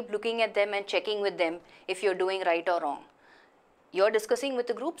have to keep looking at them and checking with them if you're doing right or wrong. You're discussing with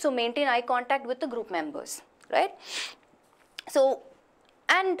the group, so maintain eye contact with the group members, right? So,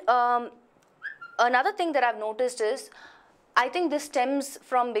 and another thing that I've noticed is, I think this stems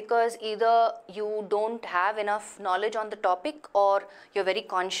from because either you don't have enough knowledge on the topic or you're very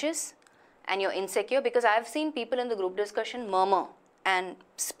conscious and you're insecure, because I've seen people in the group discussion murmur and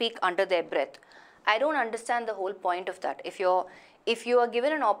speak under their breath. I don't understand the whole point of that. If you are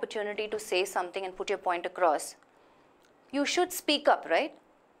given an opportunity to say something and put your point across, you should speak up, right?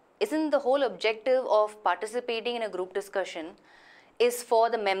 Isn't the whole objective of participating in a group discussion is for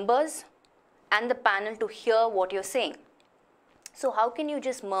the members and the panel to hear what you're saying? So how can you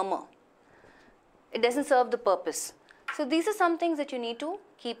just murmur? It doesn't serve the purpose. So these are some things that you need to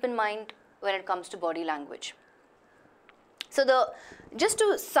keep in mind when it comes to body language. So just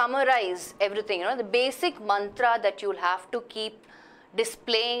to summarize everything, the basic mantra that you'll have to keep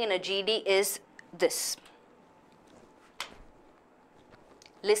displaying in a GD is this.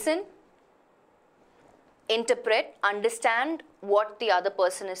 Listen, interpret, understand what the other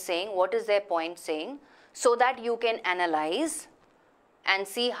person is saying, what is their point saying, so that you can analyze and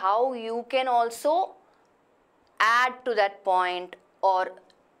see how you can also add to that point or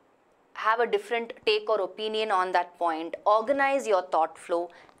have a different take or opinion on that point, organize your thought flow,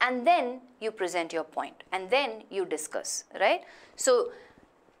 and then you present your point, and then you discuss, right? So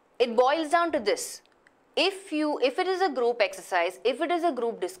it boils down to this. If it is a group exercise, if it is a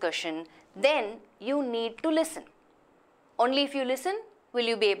group discussion, then you need to listen. Only if you listen will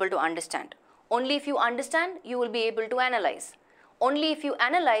you be able to understand. Only if you understand, you will be able to analyze. Only if you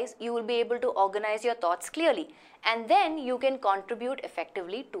analyze, you will be able to organize your thoughts clearly, and then you can contribute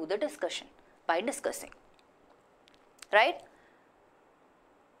effectively to the discussion by discussing, right?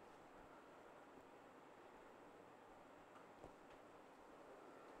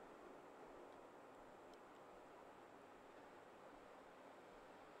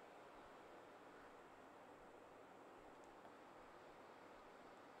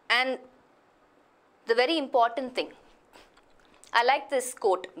 And the very important thing, I like this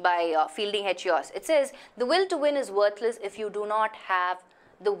quote by Fielding H. Yours. It says, the will to win is worthless if you do not have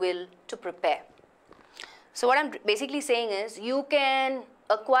the will to prepare. So what I'm basically saying is, you can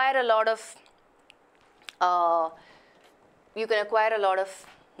acquire a lot of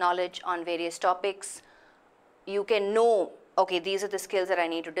knowledge on various topics. You can know, okay, these are the skills that I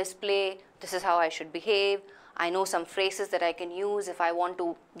need to display. This is how I should behave. I know some phrases that I can use if I want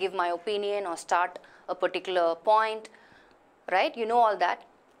to give my opinion or start a particular point. Right? You know all that.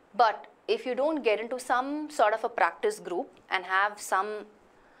 But if you don't get into some sort of a practice group and have some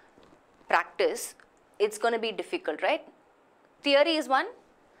practice, it's going to be difficult, right? Theory is one.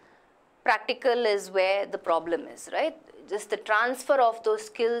 Practical is where the problem is, right? Just the transfer of those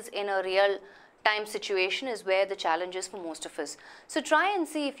skills in a real time situation is where the challenge is for most of us. So try and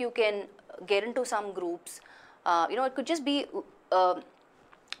see if you can get into some groups. It could just be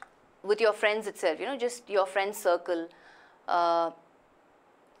with your friends itself, just your friend circle.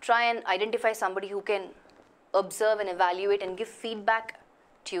 Try and identify somebody who can observe and evaluate and give feedback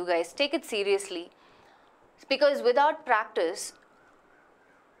to you guys. Take it seriously, because without practice,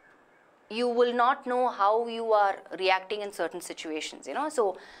 you will not know how you are reacting in certain situations,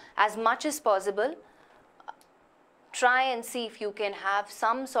 So as much as possible, try and see if you can have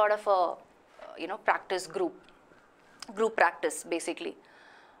some sort of a, practice group practice basically,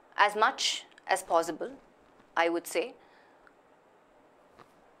 as much as possible, I would say.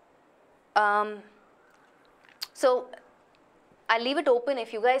 So I'll leave it open.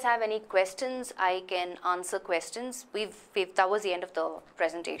 If you guys have any questions, I can answer questions. That was the end of the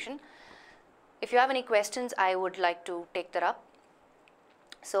presentation. If you have any questions, I would like to take that up.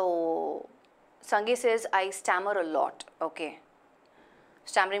 So Sangi says, I stammer a lot. Okay.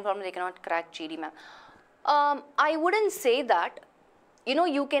 Stammering problem, they cannot crack GD, ma'am. I wouldn't say that.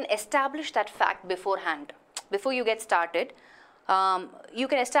 You can establish that fact beforehand. Before you get started, you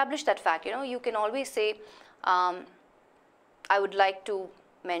can establish that fact. You can always say, I would like to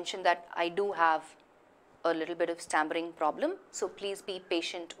mention that I do have a little bit of stammering problem, so please be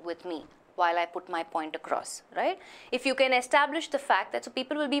patient with me while I put my point across, right? If you can establish the fact that, so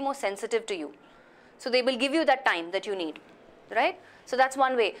people will be more sensitive to you. So they will give you that time that you need, right? So that's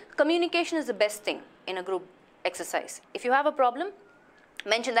one way. Communication is the best thing in a group exercise. If you have a problem,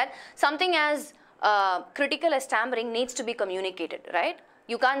 mention that. Something as critical as stammering needs to be communicated, right?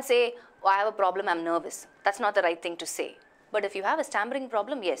 You can't say, oh, I have a problem, I'm nervous. That's not the right thing to say. But if you have a stammering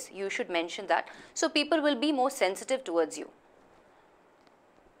problem, yes, you should mention that. So people will be more sensitive towards you.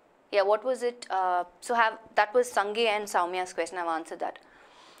 Yeah, what was it? That was Sange and Soumya's question. I've answered that.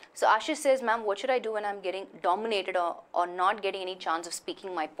 So Ashish says, ma'am, what should I do when I'm getting dominated or not getting any chance of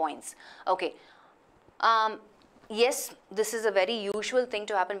speaking my points? Okay. Yes, this is a very usual thing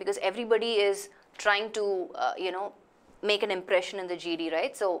to happen because everybody is trying to, make an impression in the GD,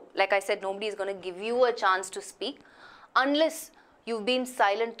 right? So like I said, nobody is going to give you a chance to speak unless you've been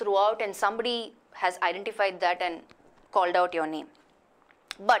silent throughout and somebody has identified that and called out your name.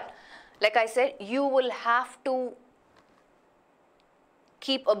 But like I said, you will have to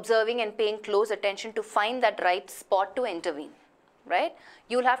keep observing and paying close attention to find that right spot to intervene, right?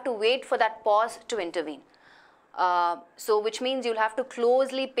 You'll have to wait for that pause to intervene. So which means you'll have to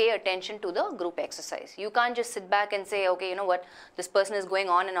closely pay attention to the group exercise. You can't just sit back and say, okay, you know what, this person is going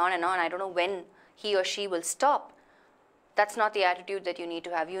on and on and on. I don't know when he or she will stop. That's not the attitude that you need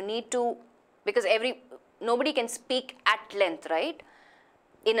to have. You need to, because nobody can speak at length, right?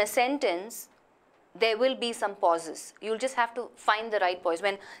 In a sentence, there will be some pauses. You'll just have to find the right pause.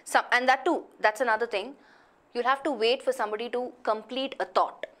 And that too, that's another thing. You'll have to wait for somebody to complete a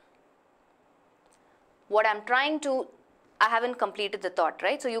thought. What I'm trying to, I haven't completed the thought,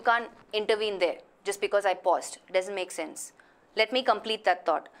 right? So you can't intervene there just because I paused. It doesn't make sense. Let me complete that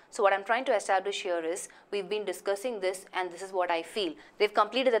thought. So what I'm trying to establish here is, we've been discussing this and this is what I feel. They've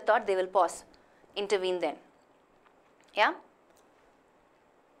completed the thought, they will pause. Intervene then. Yeah?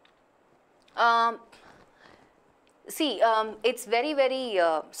 It's very, very,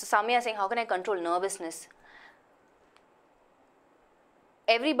 so Samya is saying, how can I control nervousness?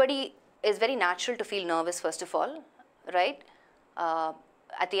 Everybody is very natural to feel nervous, first of all, right?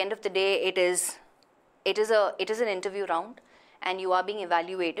 At the end of the day, it is an interview round, and you are being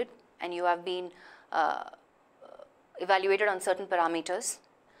evaluated, and you have been evaluated on certain parameters,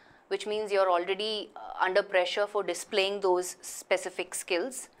 which means you're already under pressure for displaying those specific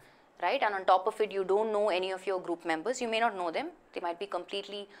skills, right? And on top of it, you don't know any of your group members. You may not know them. They might be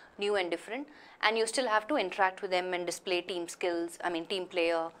completely new and different, and you still have to interact with them and display team skills, team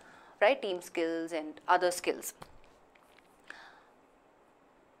player, right, team skills and other skills.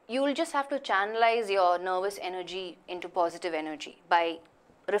 You will just have to channelize your nervous energy into positive energy by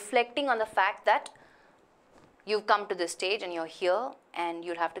reflecting on the fact that you've come to this stage and you're here and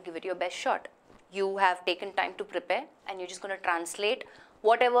you'll have to give it your best shot. You have taken time to prepare and you're just going to translate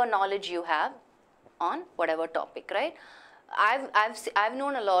whatever knowledge you have on whatever topic, right? I've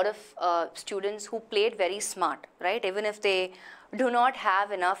known a lot of students who played very smart, right? Even if they do not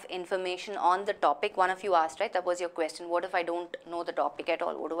have enough information on the topic. One of you asked, right? That was your question. What if I don't know the topic at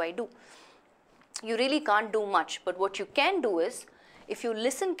all? What do I do? You really can't do much. But what you can do is, if you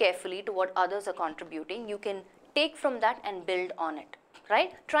listen carefully to what others are contributing, you can take from that and build on it,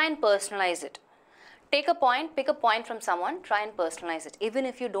 right? Try and personalize it. Take a point, pick a point from someone, try and personalize it, even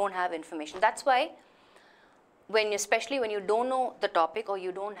if you don't have information. That's why especially when you don't know the topic or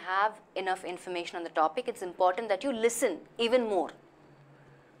you don't have enough information on the topic, it's important that you listen even more.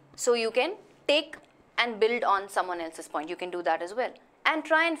 So you can take and build on someone else's point. You can do that as well. And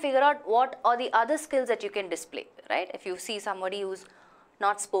try and figure out what are the other skills that you can display, right? If you see somebody who's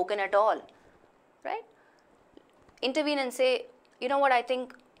not spoken at all, right? Intervene and say, you know what, I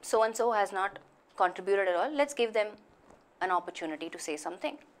think so-and-so has not contributed at all. Let's give them an opportunity to say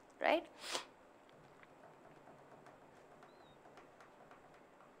something, right?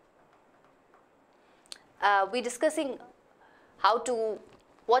 We're discussing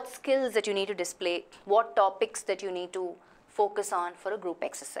what skills that you need to display, what topics that you need to focus on for a group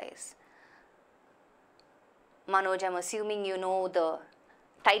exercise. Manoj, I'm assuming you know the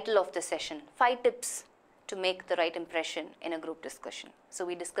title of the session, 5 tips to make the right impression in a group discussion. So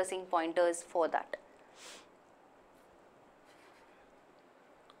we're discussing pointers for that.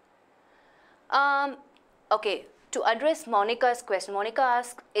 Okay. To address Monica's question, Monica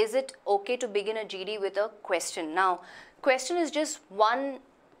asked, is it okay to begin a GD with a question? Now, question is just one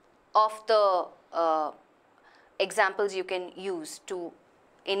of the examples you can use to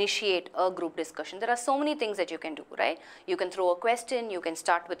initiate a group discussion. There are so many things that you can do, right? You can throw a question, you can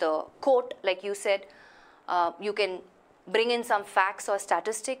start with a quote, like you said. You can bring in some facts or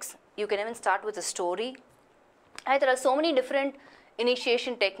statistics. You can even start with a story. Right? There are so many different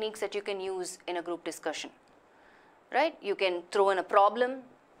initiation techniques that you can use in a group discussion. Right? You can throw in a problem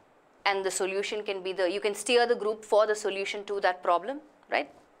and the solution can be you can steer the group for the solution to that problem, right?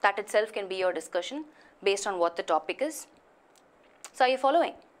 That itself can be your discussion based on what the topic is. So are you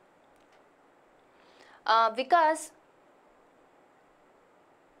following? Because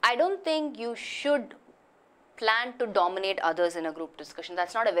I don't think you should plan to dominate others in a group discussion.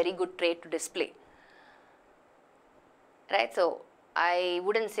 That's not a very good trait to display. Right? So I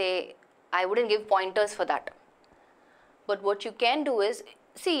wouldn't give pointers for that. But what you can do is,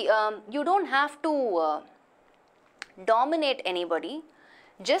 see, you don't have to dominate anybody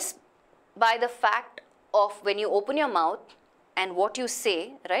just by the fact of when you open your mouth and what you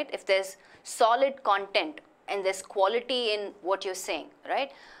say, right? If there's solid content and there's quality in what you're saying,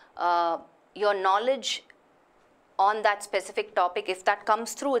 right? Your knowledge on that specific topic, if that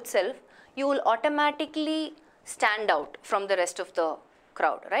comes through itself, you will automatically stand out from the rest of the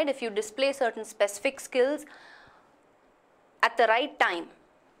crowd, right? If you display certain specific skills at the right time,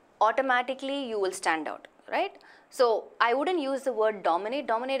 automatically you will stand out, right? So I wouldn't use the word dominate.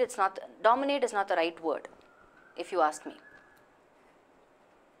 Dominate is not the right word, if you ask me.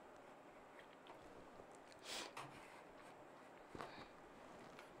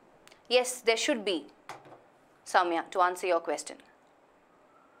 Yes, there should be, Soumya, to answer your question.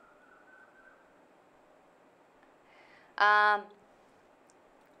 I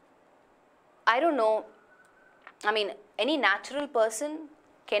don't know. I mean, any natural person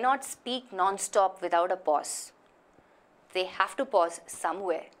cannot speak non-stop without a pause. They have to pause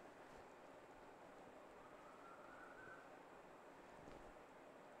somewhere.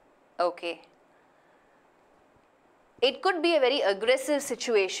 Okay. It could be a very aggressive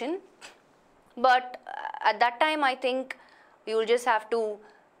situation, but at that time I think you will just have to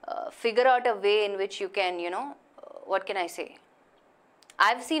figure out a way in which you can, what can I say?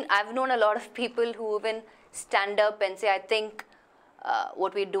 I've known a lot of people who even stand up and say, I think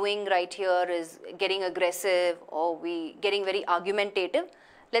what we're doing right here is getting aggressive, or we getting very argumentative.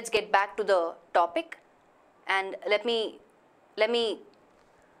 Let's get back to the topic, and let me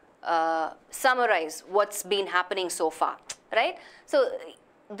summarize what's been happening so far, right? So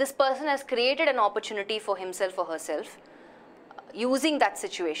this person has created an opportunity for himself or herself using that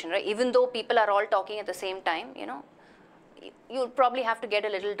situation, right? Even though people are all talking at the same time, you'll probably have to get a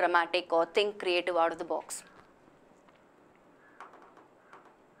little dramatic or think creative out of the box.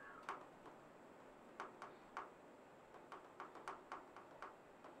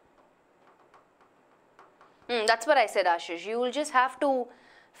 That's what I said, Ashish. You will just have to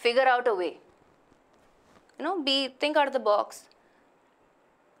figure out a way. Think out of the box.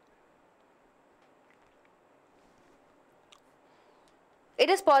 It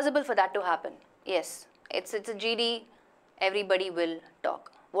is possible for that to happen. Yes, it's a GD. Everybody will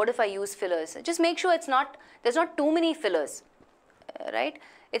talk. What if I use fillers? Just make sure there's not too many fillers, right?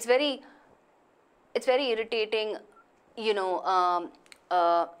 It's very irritating,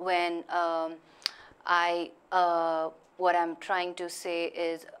 when what I'm trying to say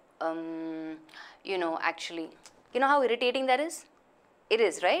is, actually, how irritating that is? It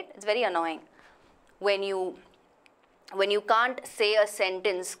is, right? It's very annoying when you can't say a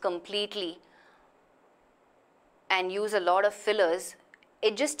sentence completely and use a lot of fillers.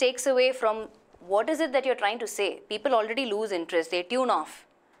 It just takes away from what is it that you're trying to say. People already lose interest. They tune off,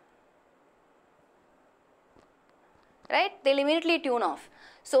 right? They'll immediately tune off.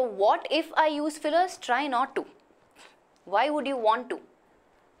 So what if I use fillers? Try not to. Why would you want to?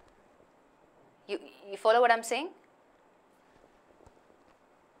 You follow what I'm saying?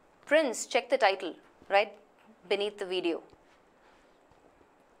 Prince, check the title right beneath the video.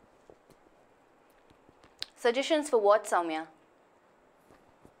 Suggestions for what, Soumya?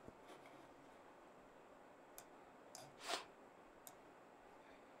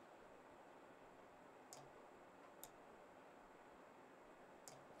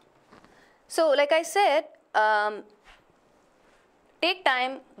 So, like I said, take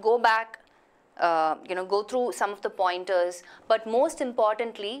time, go back, go through some of the pointers, but most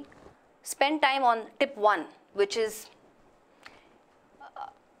importantly, spend time on tip 1, which is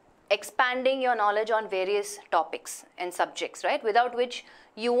expanding your knowledge on various topics and subjects, right? Without which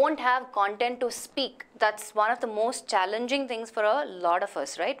you won't have content to speak. That's one of the most challenging things for a lot of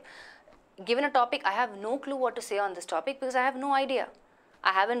us, right? Given a topic, I have no clue what to say on this topic because I have no idea.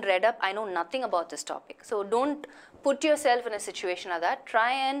 I haven't read up, I know nothing about this topic. So don't put yourself in a situation like that.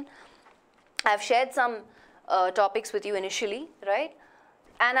 Try and, I've shared some topics with you initially, right?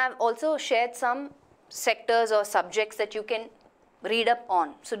 And I've also shared some sectors or subjects that you can read up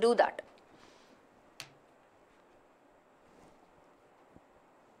on. So do that.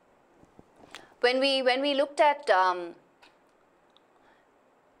 When we looked at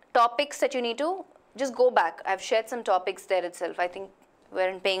topics that you need to, just go back. I've shared some topics there itself. I think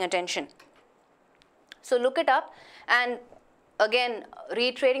weren't paying attention. So look it up, and again,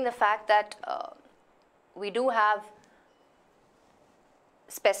 reiterating the fact that we do have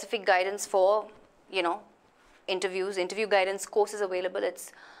specific guidance for, interviews, interview guidance courses available.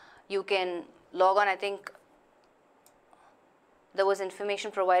 You can log on, I think, There was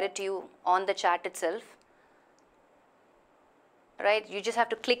information provided to you on the chat itself, right? You just have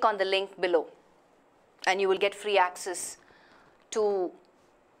to click on the link below and you will get free access to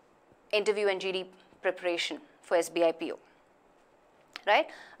interview and GD preparation for SBI PO, right?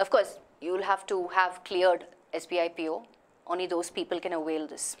 Of course, you will have to have cleared SBI PO. Only those people can avail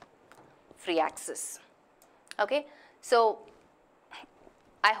this free access. Okay, so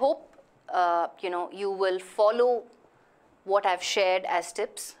I hope you will follow what I've shared as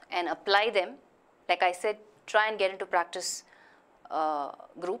tips and apply them. Like I said, try and get into practice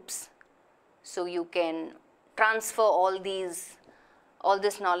groups so you can transfer all this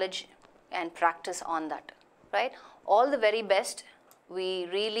knowledge and practice on that, right? All the very best. We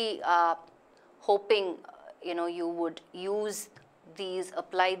really are hoping you would use these,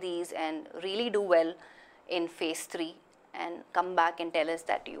 apply these, and really do well in phase 3 and come back and tell us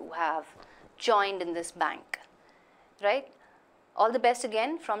that you have joined in this bank, right? All the best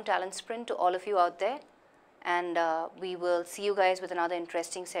again from TalentSprint to all of you out there, and we will see you guys with another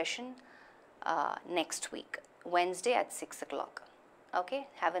interesting session next week, Wednesday at 6 o'clock. Okay,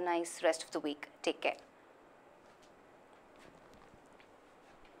 have a nice rest of the week. Take care.